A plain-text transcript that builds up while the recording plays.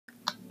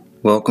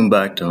Welcome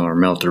back to our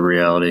Melted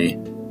Reality,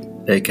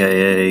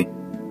 aka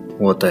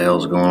what the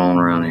hell's going on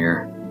around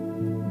here.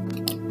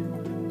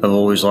 I've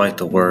always liked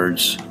the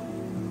words,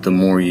 the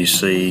more you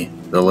see,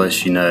 the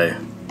less you know.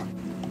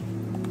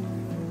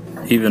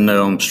 Even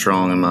though I'm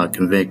strong in my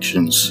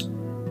convictions,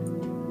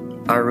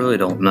 I really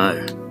don't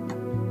know.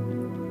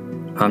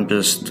 I'm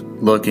just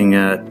looking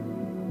at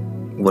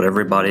what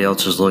everybody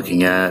else is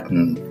looking at,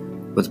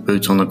 and with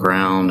boots on the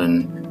ground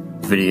and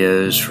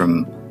videos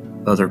from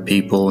other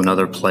people and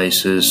other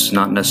places,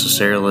 not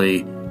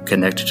necessarily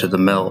connected to the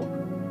melt.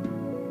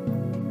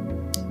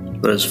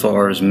 But as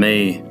far as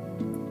me,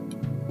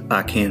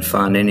 I can't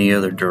find any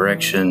other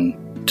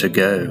direction to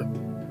go,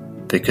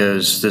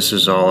 because this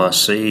is all I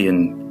see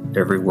and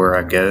everywhere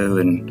I go,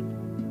 and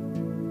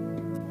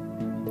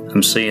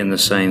I'm seeing the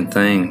same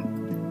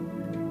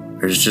thing.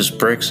 There's just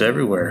bricks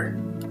everywhere.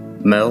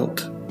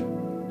 Melt,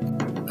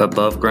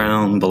 above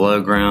ground,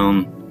 below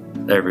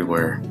ground,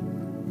 everywhere.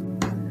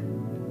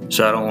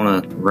 So I don't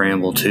want to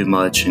ramble too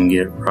much and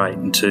get right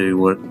into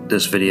what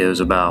this video is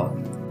about.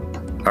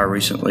 I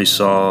recently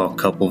saw a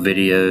couple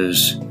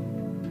videos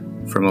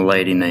from a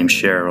lady named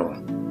Cheryl.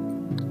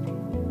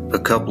 A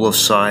couple of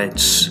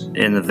sites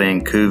in the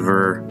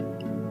Vancouver,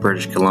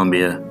 British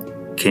Columbia,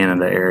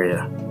 Canada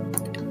area.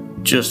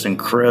 Just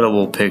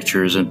incredible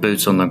pictures and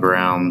boots on the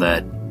ground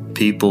that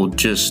people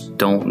just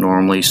don't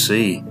normally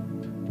see.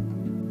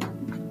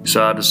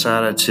 So I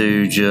decided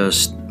to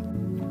just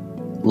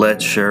let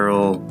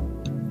Cheryl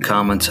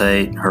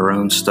commentate her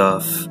own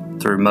stuff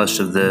through most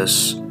of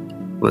this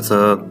with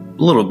a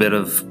little bit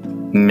of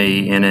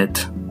me in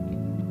it,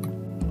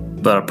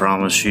 but I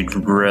promise you'd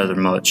rather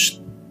much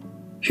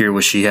hear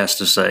what she has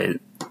to say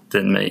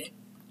than me.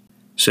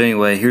 So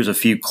anyway, here's a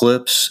few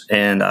clips,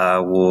 and I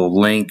will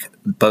link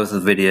both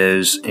of the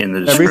videos in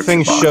the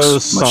description Everything box.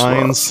 shows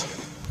signs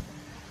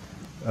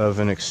of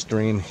an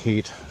extreme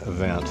heat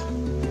event,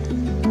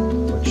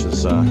 which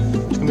is it's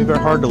going to be very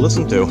hard to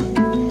listen to.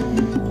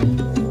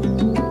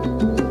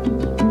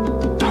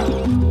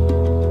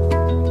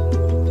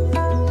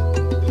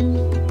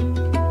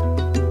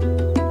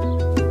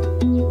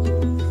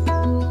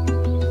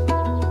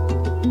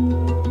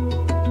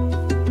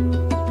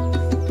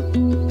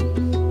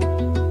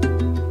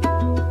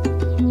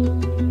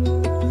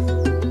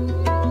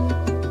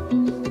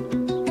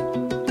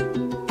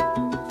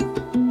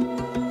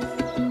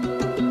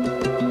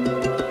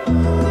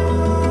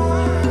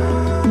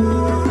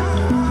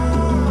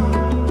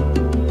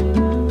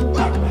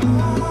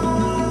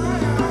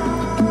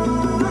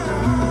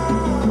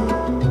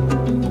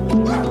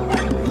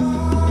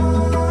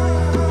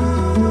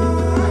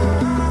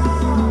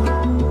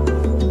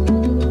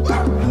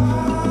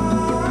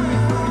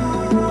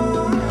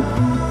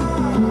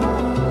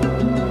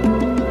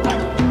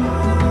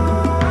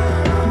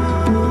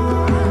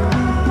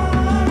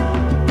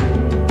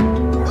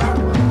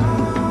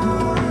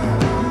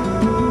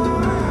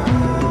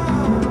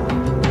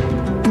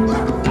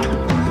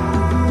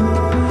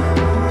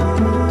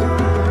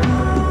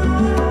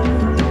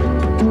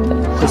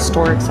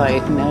 Historic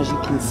site, and as you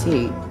can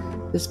see,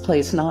 this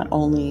place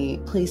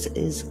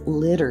is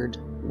littered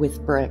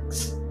with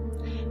bricks,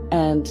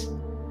 and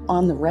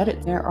on the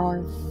Reddit there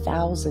are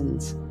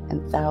thousands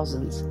and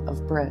thousands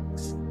of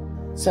bricks.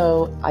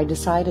 So I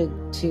decided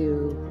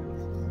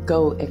to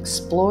go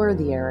explore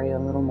the area a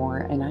little more,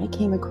 and I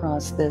came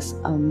across this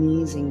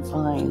amazing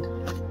find.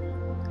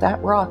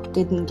 That rock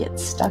didn't get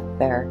stuck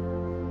there,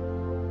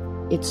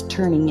 it's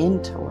turning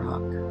into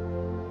rock.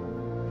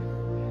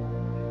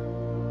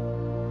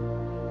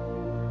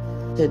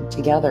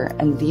 Together,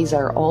 and these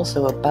are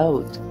also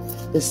about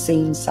the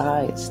same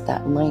size,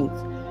 that length.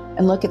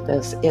 And look at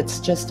this,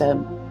 it's just a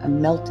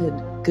melted,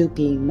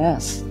 goopy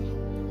mess.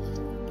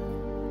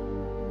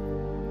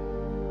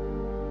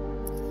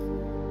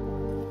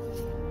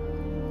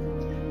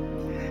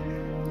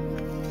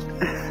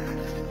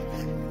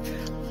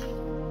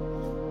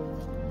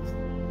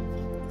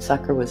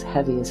 Sucker was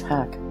heavy as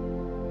heck.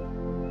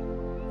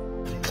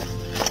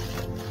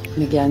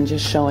 And again,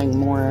 just showing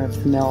more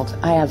of the melt.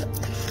 I have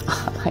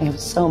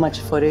so much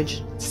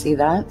footage. See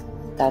that?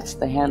 That's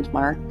the hand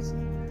marks.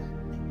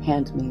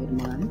 Handmade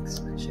marks,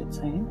 I should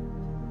say.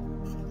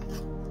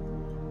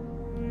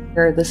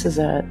 Here, this is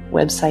a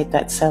website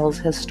that sells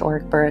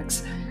historic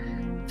bricks,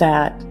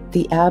 that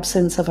the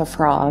absence of a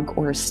frog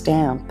or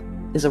stamp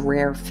is a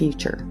rare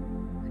feature.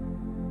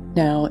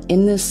 Now,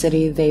 in this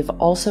city, they've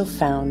also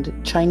found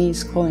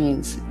Chinese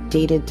coins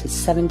dated to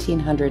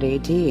 1700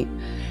 AD.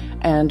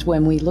 And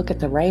when we look at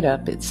the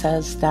write-up, it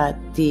says that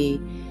the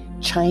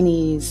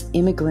Chinese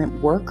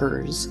immigrant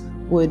workers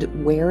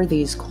would wear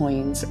these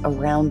coins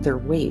around their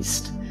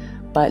waist,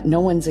 but no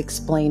one's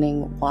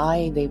explaining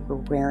why they were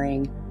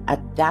wearing,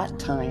 at that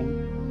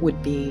time,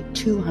 would be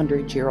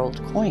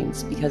 200-year-old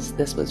coins, because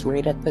this was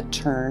right at the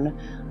turn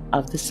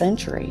of the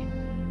century.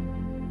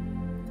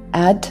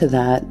 Add to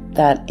that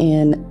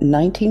in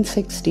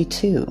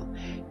 1962,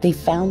 they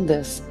found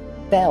this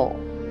bell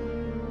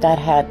that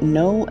had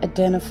no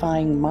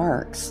identifying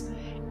marks,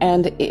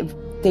 and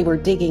they were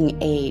digging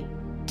a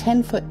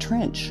 10-foot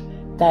trench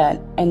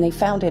and they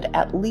found it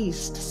at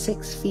least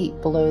 6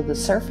 feet below the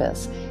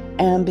surface.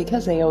 And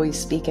because they always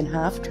speak in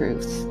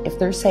half-truths, if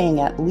they're saying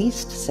at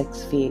least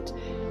 6 feet,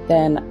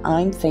 then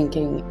I'm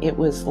thinking it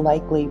was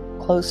likely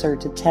closer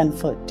to 10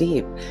 foot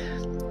deep.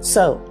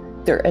 So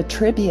they're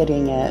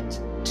attributing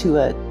it to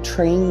a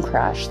train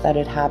crash that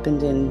had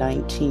happened in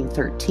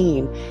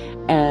 1913.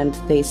 And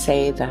they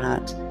say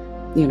that,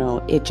 you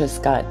know, it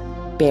just got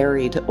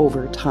buried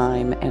over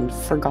time and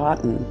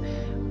forgotten.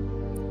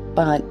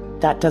 But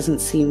that doesn't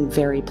seem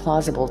very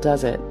plausible,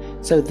 does it?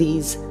 So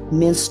these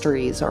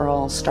mysteries are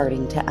all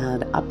starting to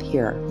add up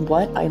here.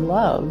 What I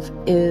love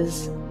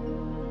is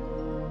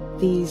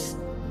these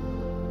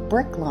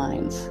brick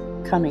lines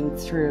coming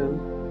through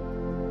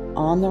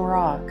on the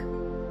rock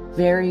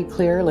very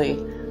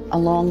clearly,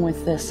 along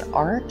with this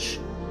arch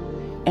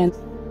and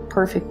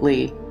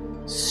perfectly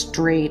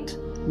straight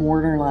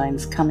mortar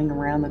lines coming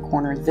around the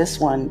corner. This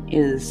one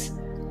is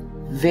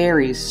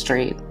very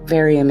straight,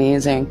 very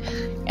amazing.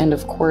 And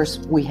of course,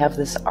 we have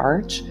this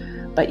arch,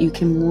 but you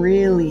can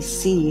really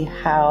see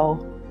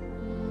how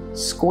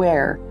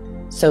square.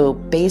 So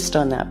based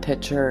on that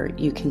picture,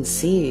 you can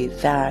see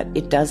that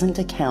it doesn't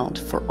account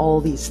for all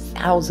these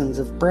thousands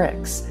of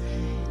bricks.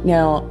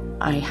 Now,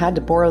 I had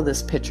to borrow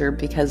this picture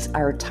because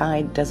our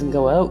tide doesn't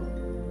go out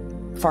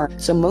far.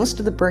 So most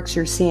of the bricks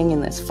you're seeing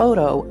in this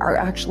photo are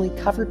actually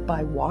covered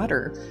by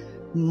water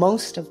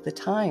most of the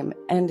time.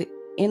 And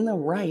in the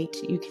right,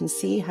 you can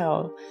see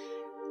how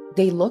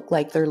they look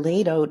like they're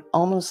laid out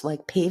almost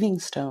like paving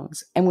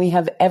stones. And we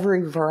have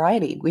every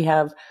variety. We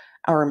have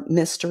our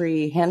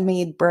mystery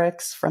handmade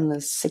bricks from the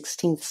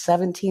 16th,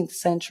 17th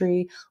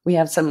century. We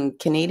have some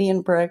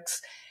Canadian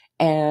bricks,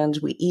 and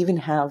we even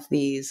have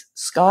these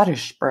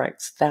Scottish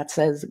bricks that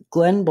says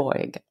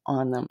Glenboig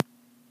on them.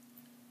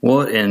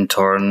 What in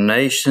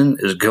tarnation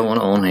is going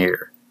on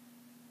here?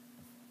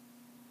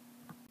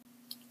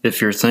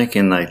 If you're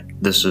thinking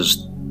like this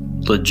is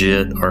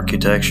legit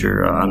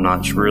architecture, I'm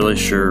not really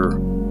sure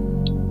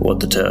what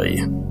to tell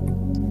you.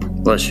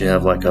 Unless you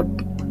have like a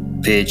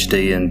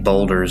PhD in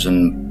boulders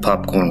and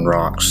popcorn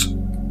rocks.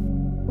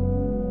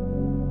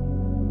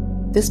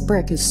 This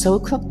brick is so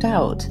cooked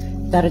out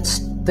that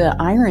the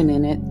iron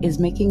in it is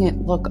making it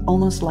look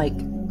almost like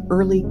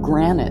early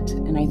granite.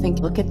 And I think,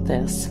 look at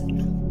this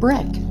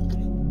brick.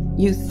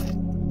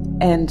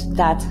 And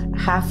that's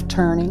half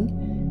turning.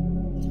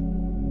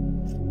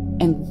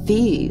 And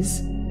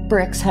these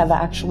bricks have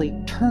actually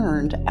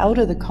turned out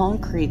of the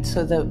concrete,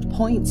 so the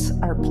points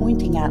are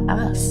pointing at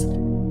us.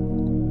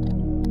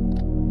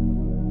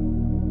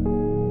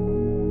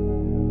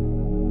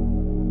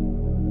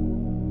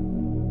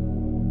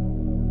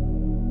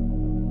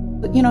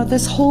 But you know,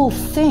 this whole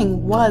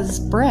thing was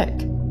brick.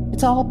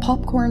 It's all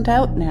popcorned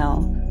out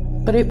now,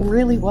 but it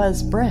really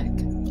was brick.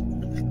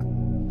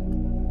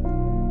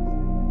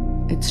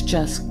 It's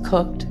just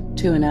cooked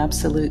to an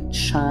absolute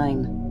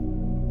shine.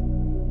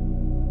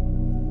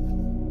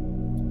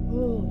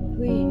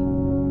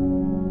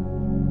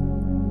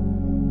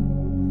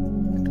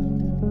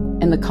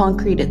 And the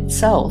concrete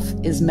itself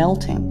is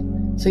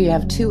melting. So you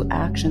have two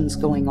actions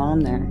going on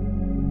there.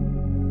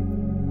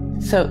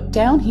 So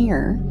down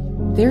here,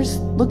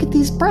 look at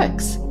these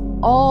bricks,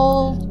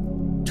 all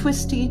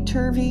twisty,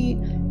 turvy.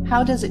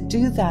 How does it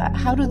do that?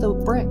 How do the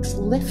bricks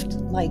lift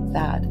like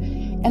that?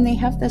 And they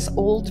have this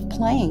old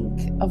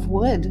plank of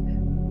wood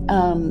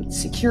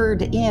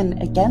secured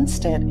in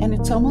against it, and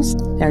it's almost,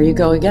 there you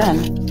go again,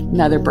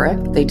 another brick.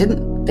 They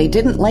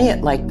didn't lay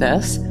it like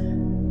this.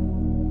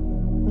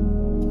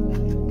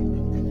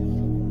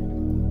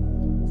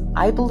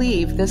 I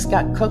believe this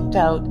got cooked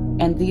out,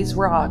 and these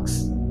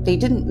rocks, they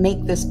didn't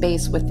make this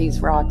base with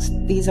these rocks.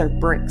 These are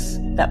bricks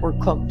that were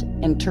cooked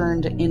and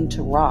turned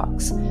into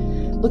rocks.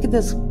 Look at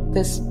this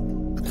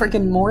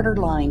freaking mortar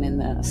line in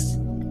this.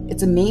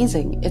 It's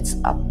amazing. It's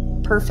a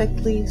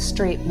perfectly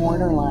straight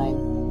mortar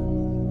line.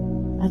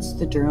 That's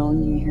the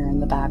drone you hear in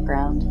the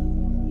background.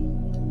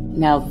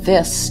 Now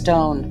this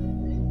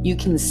stone, you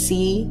can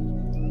see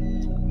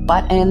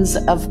butt ends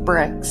of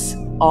bricks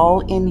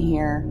all in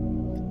here.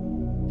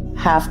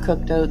 Half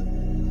cooked out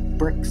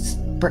brick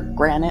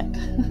granite.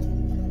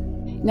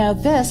 Now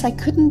this, I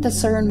couldn't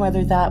discern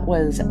whether that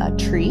was a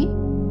tree,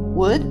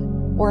 wood,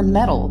 or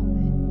metal.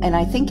 And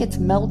I think it's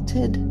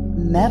melted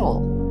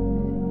metal.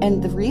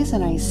 And the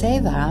reason I say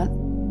that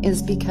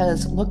is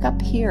because look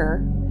up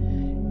here.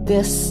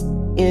 This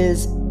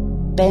is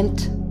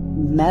bent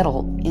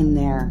metal in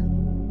there.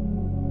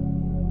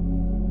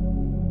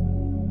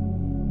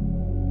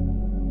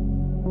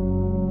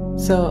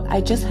 So I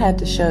just had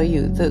to show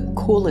you the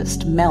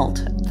coolest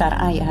melt that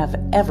I have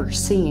ever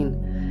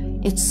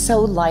seen. It's so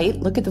light.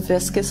 Look at the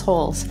viscous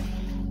holes.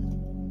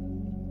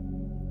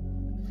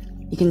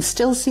 You can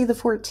still see the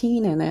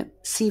 14 in it,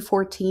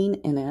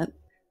 C14 in it.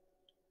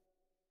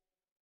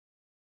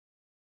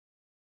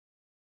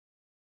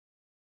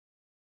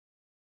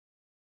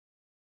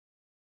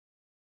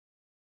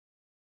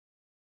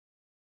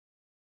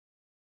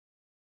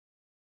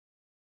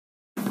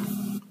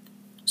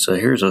 So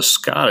here's a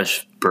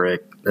Scottish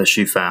brick that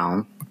she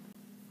found.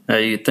 Now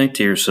you think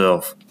to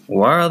yourself,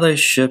 why are they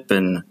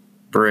shipping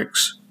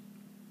bricks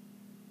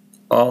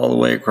all the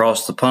way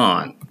across the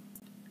pond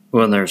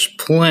when there's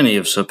plenty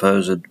of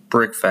supposed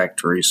brick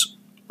factories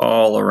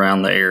all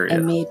around the area? I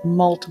made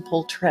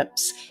multiple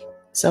trips.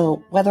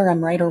 So whether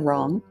I'm right or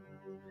wrong,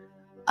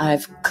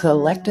 I've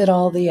collected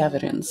all the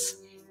evidence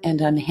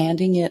and I'm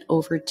handing it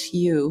over to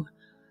you,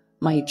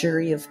 my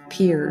jury of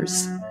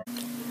peers.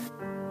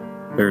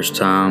 There's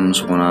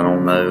times when I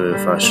don't know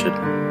if I should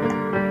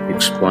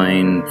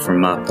explain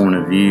from my point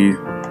of view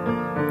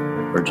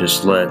or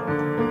just let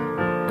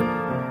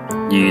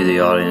you, the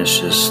audience,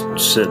 just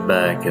sit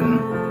back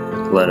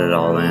and let it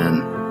all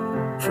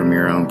in from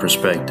your own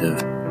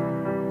perspective.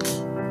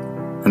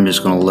 I'm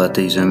just going to let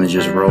these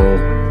images roll.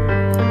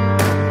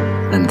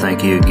 And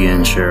thank you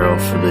again, Cheryl,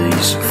 for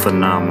these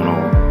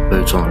phenomenal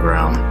boots on the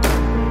ground.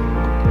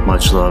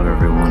 Much love,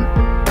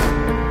 everyone.